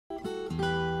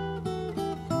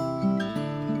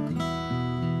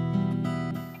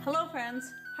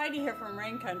Heidi here from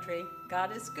Rain Country.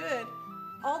 God is good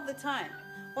all the time.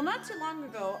 Well, not too long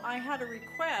ago, I had a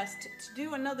request to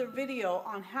do another video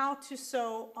on how to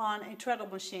sew on a treadle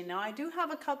machine. Now, I do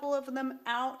have a couple of them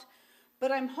out,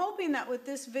 but I'm hoping that with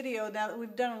this video, now that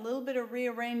we've done a little bit of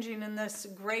rearranging in this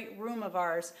great room of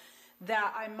ours,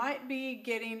 that I might be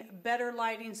getting better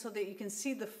lighting so that you can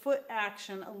see the foot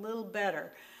action a little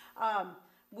better.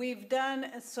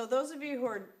 So those of you who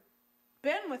are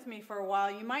been with me for a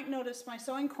while, you might notice my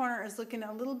sewing corner is looking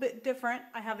a little bit different.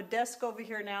 I have a desk over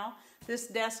here now. This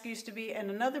desk used to be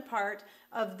in another part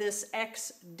of this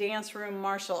dance room,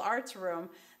 martial arts room,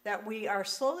 that we are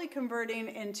slowly converting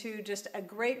into just a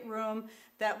great room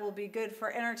that will be good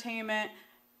for entertainment,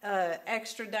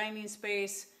 extra dining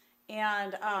space,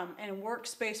 and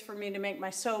workspace for me to make my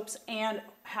soaps and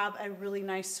have a really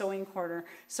nice sewing corner.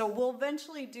 So we'll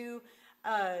eventually do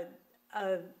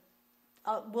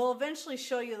we'll eventually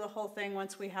show you the whole thing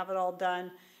once we have it all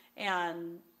done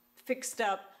and fixed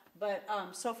up, but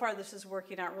so far this is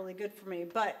working out really good for me.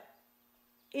 But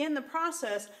in the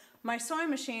process, my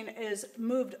sewing machine is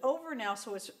moved over now,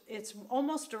 so it's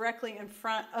almost directly in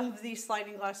front of the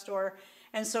sliding glass door,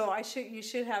 and so you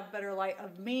should have better light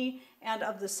of me and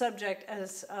of the subject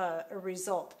as a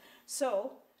result.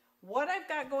 So what I've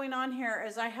got going on here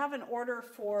is I have an order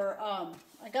for,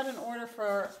 I got an order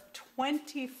for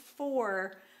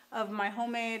 24 of my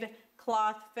homemade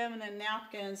cloth feminine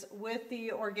napkins with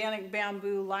the organic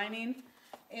bamboo lining.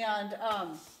 And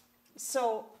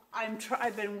so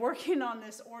I've been working on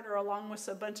this order along with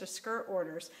a bunch of skirt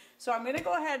orders. So I'm going to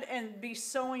go ahead and be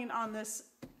sewing on this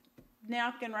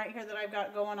napkin right here that I've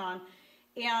got going on.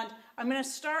 And I'm going to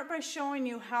start by showing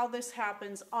you how this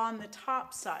happens on the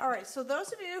top side. All right, so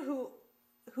those of you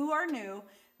who are new,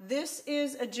 this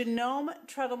is a Genome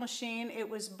treadle machine. It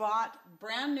was bought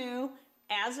brand new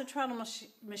as a treadle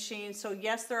machine. So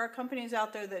yes, there are companies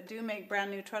out there that do make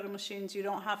brand new treadle machines. You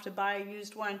don't have to buy a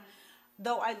used one.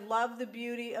 Though I love the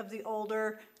beauty of the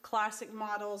older classic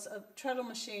models of treadle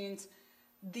machines,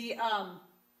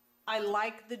 I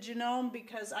like the Genome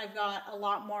because I've got a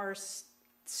lot more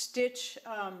stitch,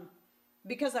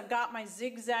 because I've got my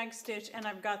zigzag stitch and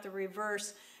I've got the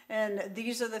reverse, and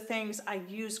these are the things I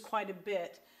use quite a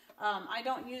bit. I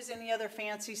don't use any other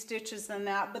fancy stitches than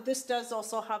that, but this does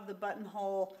also have the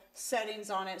buttonhole settings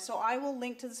on it. So I will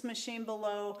link to this machine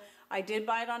below. I did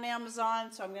buy it on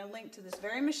Amazon, so I'm going to link to this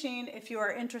very machine if you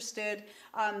are interested.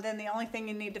 Then the only thing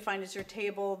you need to find is your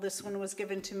table. This one was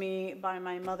given to me by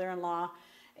my mother-in-law,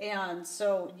 and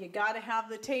so you got to have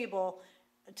the table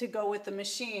to go with the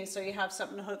machine, so you have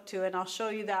something to hook to, and I'll show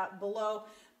you that below.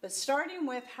 But starting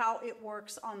with how it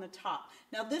works on the top.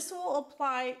 Now this will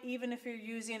apply even if you're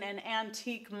using an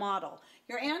antique model.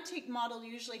 Your antique model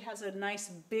usually has a nice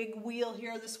big wheel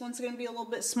here. This one's going to be a little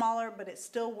bit smaller, but it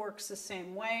still works the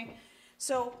same way.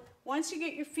 So once you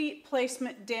get your feet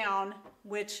placement down,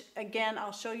 which again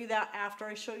I'll show you that after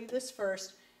I show you this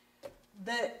first,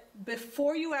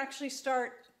 before you actually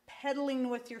start pedaling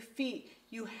with your feet,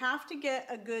 you have to get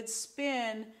a good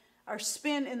spin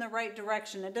in the right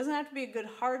direction. It doesn't have to be a good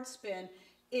hard spin,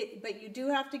 but you do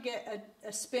have to get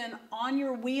a spin on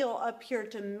your wheel up here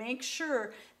to make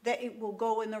sure that it will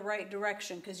go in the right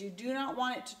direction, because you do not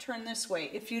want it to turn this way.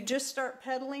 If you just start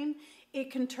pedaling, it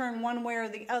can turn one way or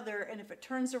the other, and if it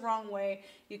turns the wrong way,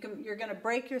 you're going to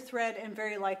break your thread and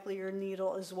very likely your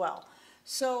needle as well.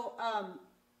 So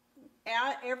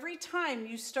every time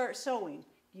you start sewing,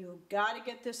 you've got to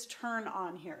get this turn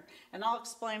on here. And I'll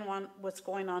explain what's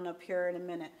going on up here in a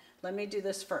minute. Let me do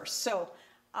this first. So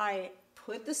I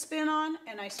put the spin on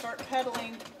and I start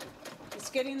pedaling. It's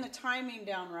getting the timing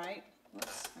down right.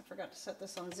 Whoops, I forgot to set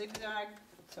this on zigzag,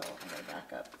 so I'm going to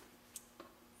back up.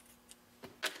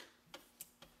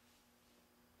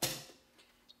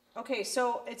 Okay,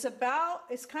 so it's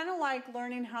kind of like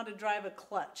learning how to drive a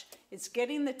clutch. It's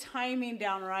getting the timing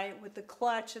down right with the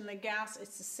clutch and the gas.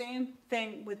 It's the same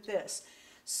thing with this.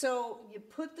 So you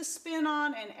put the spin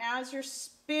on, and as you're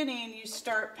spinning, you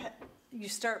start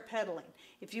pedaling.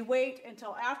 If you wait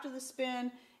until after the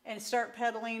spin and start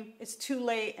pedaling, it's too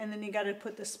late, and then you got to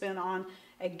put the spin on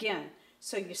again.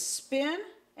 So you spin,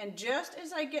 and just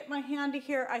as I get my hand to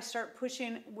here, I start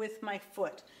pushing with my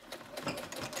foot.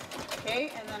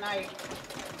 Okay, and then now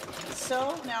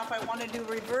if I want to do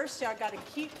reverse, I got to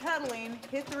keep pedaling,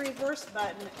 hit the reverse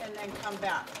button, and then come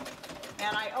back.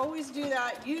 And I always do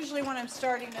that. Usually when I'm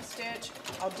starting a stitch,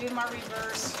 I'll do my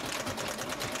reverse.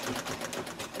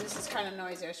 And this is kind of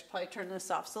noisy. I should probably turn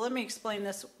this off. So let me explain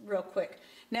this real quick.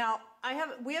 Now,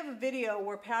 we have a video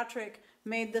where Patrick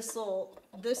made this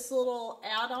little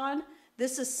add-on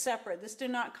This is separate. This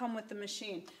did not come with the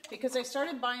machine because I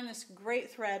started buying this great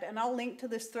thread, and I'll link to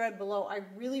this thread below. I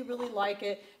really, really like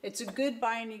it. It's a good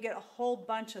buy, and you get a whole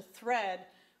bunch of thread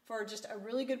for just a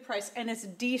really good price, and it's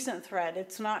decent thread.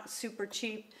 It's not super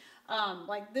cheap.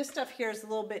 Like this stuff here is a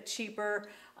little bit cheaper,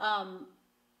 and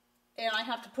I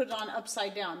have to put it on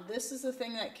upside down. This is the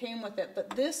thing that came with it, but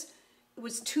this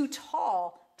was too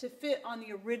tall to fit on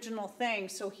the original thing,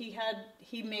 so he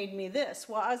made me this.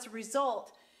 Well, as a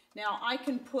result, now I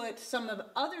can put some of the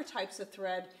other types of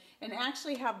thread and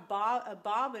actually have a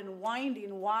bobbin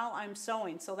winding while I'm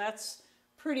sewing, so that's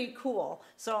pretty cool.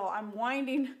 So I'm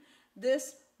winding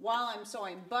this while I'm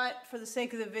sewing, but for the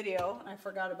sake of the video, and I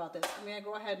forgot about this, I'm gonna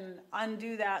go ahead and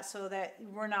undo that so that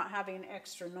we're not having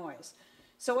extra noise.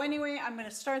 So anyway, I'm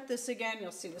gonna start this again.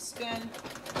 You'll see the spin.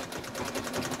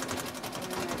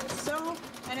 So,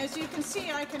 and as you can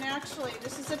see, I can actually,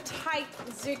 this is a tight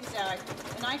zigzag,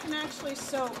 and I can actually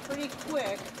sew pretty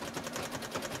quick.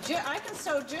 I can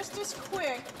sew just as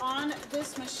quick on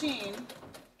this machine,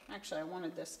 actually I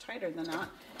wanted this tighter than that,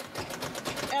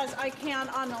 as I can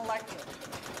on electric.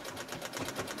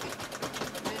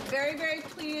 I'm very, very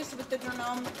pleased with the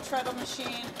Treadle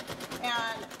Machine,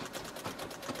 and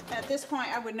at this point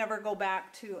I would never go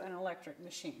back to an electric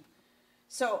machine.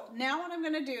 So now what I'm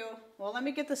going to do, well, let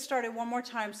me get this started one more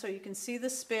time so you can see the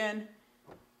spin.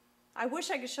 I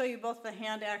wish I could show you both the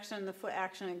hand action and the foot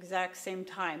action at the exact same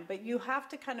time, but you have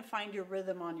to kind of find your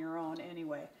rhythm on your own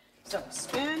anyway. So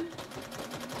spin,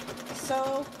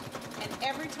 sew, and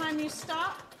every time you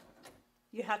stop,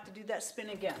 you have to do that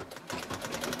spin again.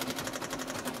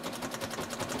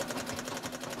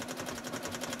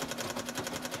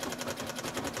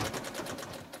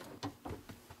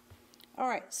 All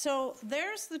right, so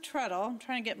there's the treadle. I'm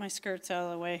trying to get my skirts out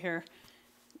of the way here.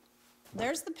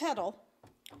 There's the pedal.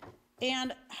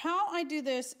 And how I do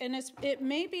this, and it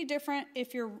may be different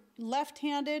if you're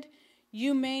left-handed.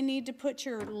 You may need to put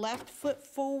your left foot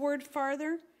forward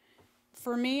farther.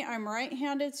 For me, I'm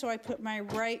right-handed, so I put my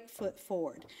right foot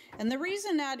forward. And the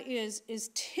reason that is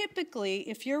typically,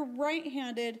 if you're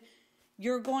right-handed,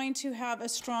 you're going to have a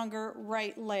stronger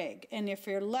right leg. And if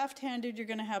you're left-handed, you're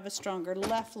going to have a stronger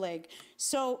left leg.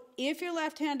 So if you're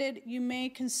left-handed, you may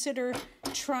consider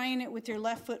trying it with your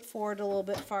left foot forward a little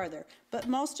bit farther. But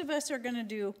most of us are going to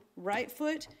do right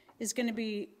foot is going to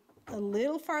be a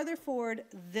little farther forward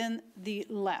than the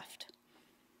left.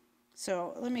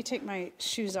 So let me take my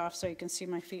shoes off so you can see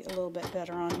my feet a little bit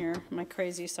better on here, my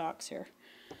crazy socks here.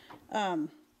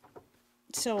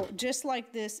 So just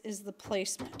like this is the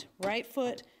placement, right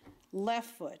foot, left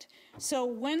foot. So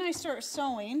when I start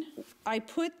sewing, I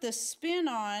put the spin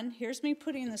on. Here's me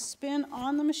putting the spin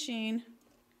on the machine,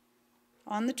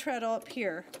 on the treadle up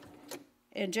here.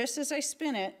 And just as I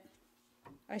spin it,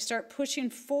 I start pushing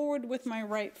forward with my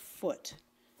right foot.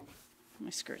 My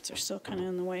skirts are still kind of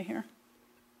in the way here.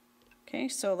 Okay,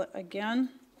 so again,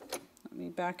 let me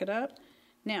back it up.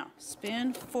 Now,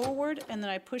 spin forward, and then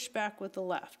I push back with the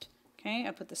left. Okay,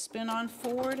 I put the spin on,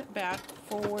 forward, back,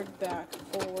 forward, back,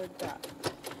 forward, back.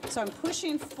 So I'm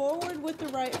pushing forward with the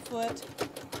right foot,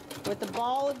 with the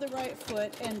ball of the right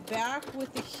foot, and back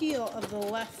with the heel of the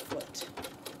left foot.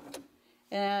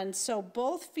 And so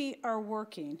both feet are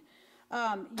working.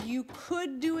 You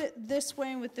could do it this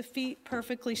way with the feet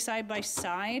perfectly side by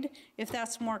side if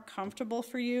that's more comfortable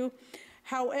for you.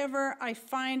 However, I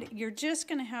find you're just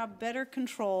going to have better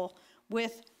control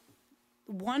with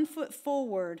one foot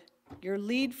forward, your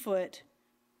lead foot,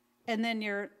 and then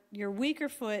your weaker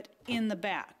foot in the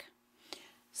back.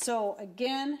 So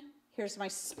again, here's my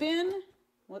spin.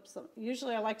 Whoops,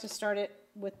 usually I like to start it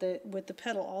with the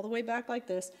pedal all the way back like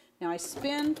this. Now I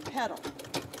spin, pedal.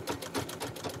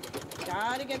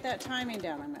 Gotta get that timing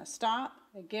down. I'm gonna stop.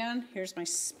 Again, here's my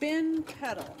spin,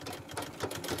 pedal.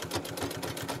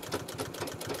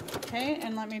 Okay,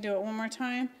 and let me do it one more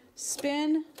time.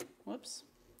 Spin, whoops.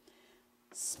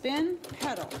 Spin,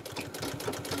 pedal.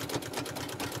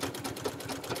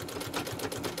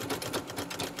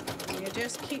 And you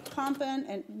just keep pumping,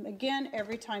 and again,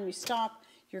 every time you stop,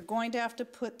 you're going to have to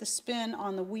put the spin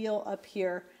on the wheel up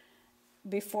here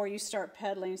before you start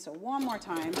pedaling. So one more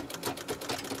time.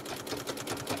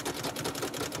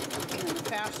 And then the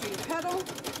faster you pedal,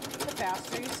 the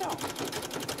faster you sew.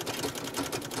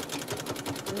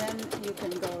 And then you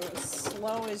can go as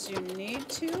slow as you need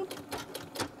to.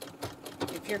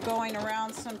 If you're going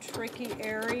around some tricky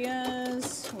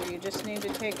areas where you just need to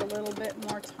take a little bit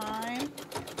more time.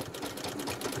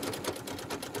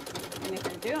 And if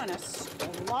you're doing a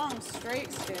long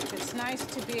straight stitch, it's nice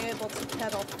to be able to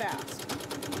pedal fast.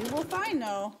 You will find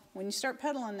though, when you start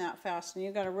pedaling that fast and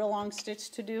you've got a real long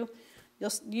stitch to do,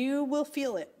 you will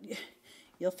feel it.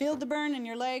 You'll feel the burn in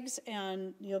your legs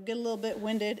and you'll get a little bit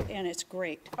winded, and it's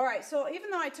great. All right, so even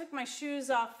though I took my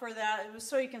shoes off for that, it was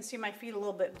so you can see my feet a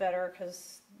little bit better,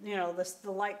 because you know,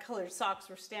 the light colored socks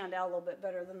will stand out a little bit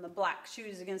better than the black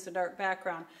shoes against a dark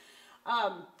background.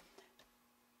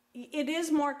 It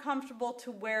is more comfortable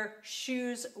to wear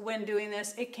shoes when doing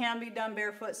this. It can be done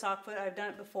barefoot, sock foot. I've done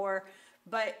it before,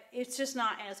 but it's just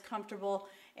not as comfortable.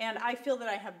 And I feel that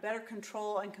I have better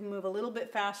control and can move a little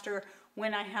bit faster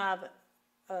when I have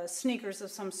sneakers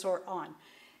of some sort on.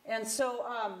 And so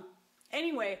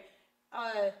anyway,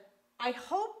 I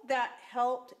hope that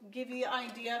helped give you an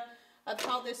idea of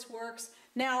how this works.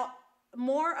 Now,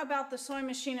 more about the sewing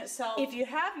machine itself. If you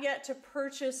have yet to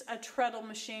purchase a treadle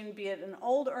machine, be it an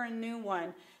old or a new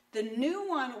one, the new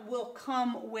one will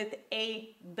come with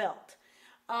a belt.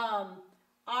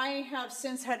 I have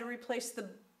since had to replace the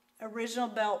original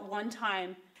belt one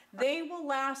time. They will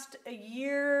last a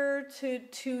year to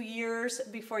 2 years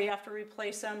before you have to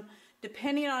replace them,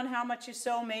 depending on how much you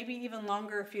sew, maybe even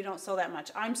longer if you don't sew that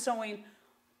much. I'm sewing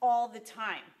all the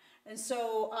time. And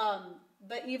so,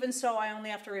 but even so, I only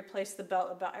have to replace the belt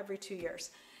about every 2 years.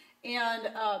 And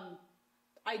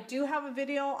I do have a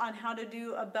video on how to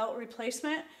do a belt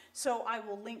replacement, so I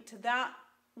will link to that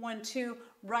one too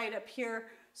right up here,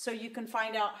 so you can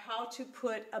find out how to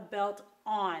put a belt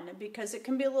on, because it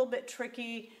can be a little bit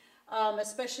tricky,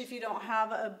 especially if you don't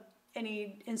have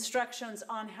any instructions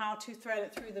on how to thread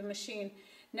it through the machine.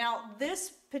 Now,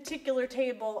 this particular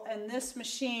table and this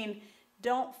machine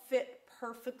don't fit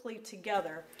perfectly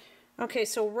together. Okay,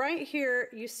 so right here,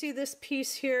 you see this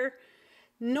piece here?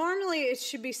 Normally it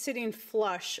should be sitting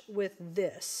flush with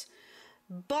this,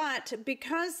 but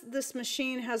because this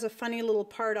machine has a funny little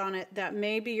part on it that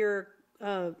maybe your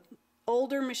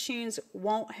older machines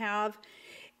won't have,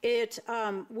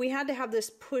 we had to have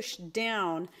this pushed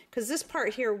down, because this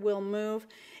part here will move,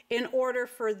 in order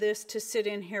for this to sit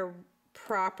in here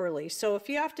properly. So if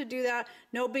you have to do that,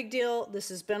 no big deal. This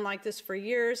has been like this for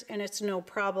years and it's no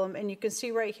problem. And you can see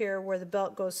right here where the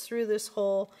belt goes through this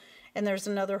hole, and there's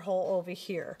another hole over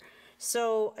here.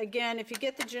 So again, if you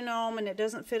get the Genome and it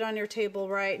doesn't fit on your table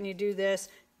right and you do this,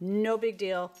 no big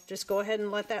deal. Just go ahead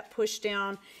and let that push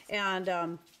down,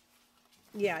 and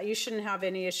yeah, you shouldn't have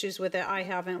any issues with it. I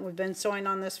haven't. We've been sewing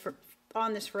on this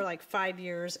for like 5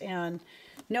 years and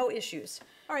no issues.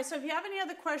 All right, so if you have any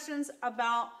other questions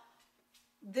about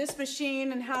this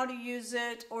machine and how to use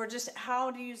it, or just how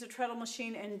to use a treadle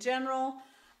machine in general,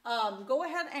 go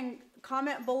ahead and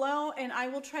comment below, and I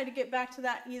will try to get back to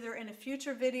that either in a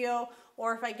future video,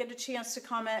 or if I get a chance to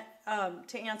comment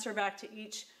to answer back to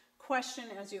each question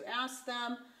as you ask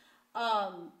them.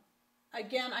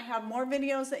 Again, I have more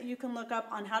videos that you can look up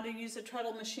on how to use a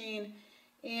treadle machine,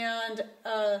 and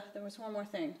there was one more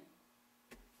thing.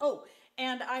 Oh,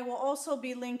 and I will also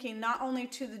be linking not only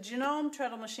to the Genome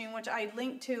treadle machine, which I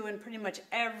link to in pretty much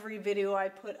every video I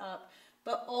put up,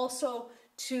 but also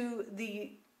to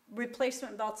the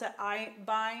replacement belts that I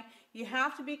buy. You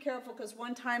have to be careful, because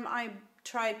one time I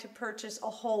tried to purchase a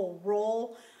whole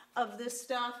roll of this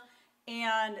stuff,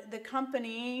 and the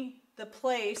company, the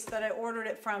place that I ordered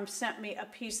it from, sent me a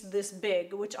piece this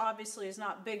big, which obviously is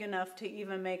not big enough to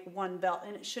even make one belt,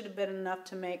 and it should have been enough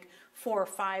to make 4 or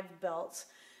 5 belts.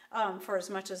 For as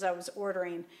much as I was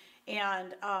ordering.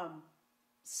 And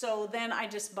so then I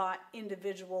just bought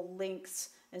individual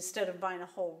links instead of buying a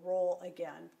whole roll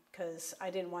again, because I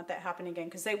didn't want that happening again,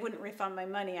 because they wouldn't refund my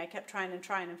money. I kept trying,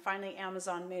 and finally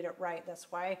Amazon made it right. That's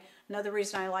why, another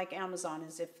reason I like Amazon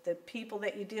is if the people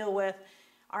that you deal with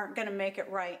aren't going to make it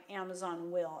right,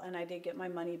 Amazon will, and I did get my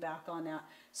money back on that.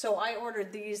 So I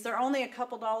ordered these. They're only a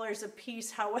couple dollars a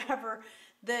piece. However,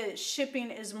 the shipping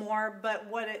is more, but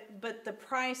the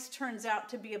price turns out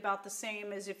to be about the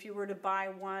same as if you were to buy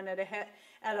one at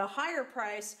a higher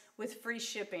price with free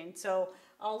shipping. So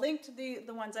I'll link to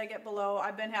the ones I get below.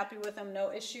 I've been happy with them,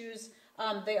 no issues.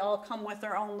 They all come with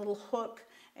their own little hook,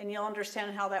 and you'll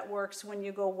understand how that works when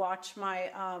you go watch my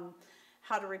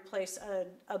how to replace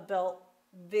a belt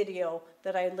video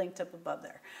that I linked up above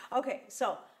there. Okay,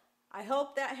 so I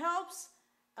hope that helps.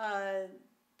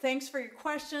 Thanks for your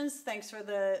questions. Thanks for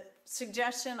the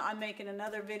suggestion. I'm making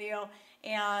another video,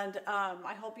 and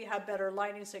I hope you have better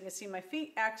lighting so you can see my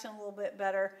feet action a little bit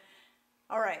better.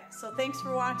 All right, so thanks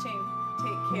for watching.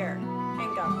 Take care,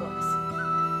 and God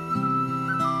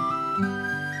bless.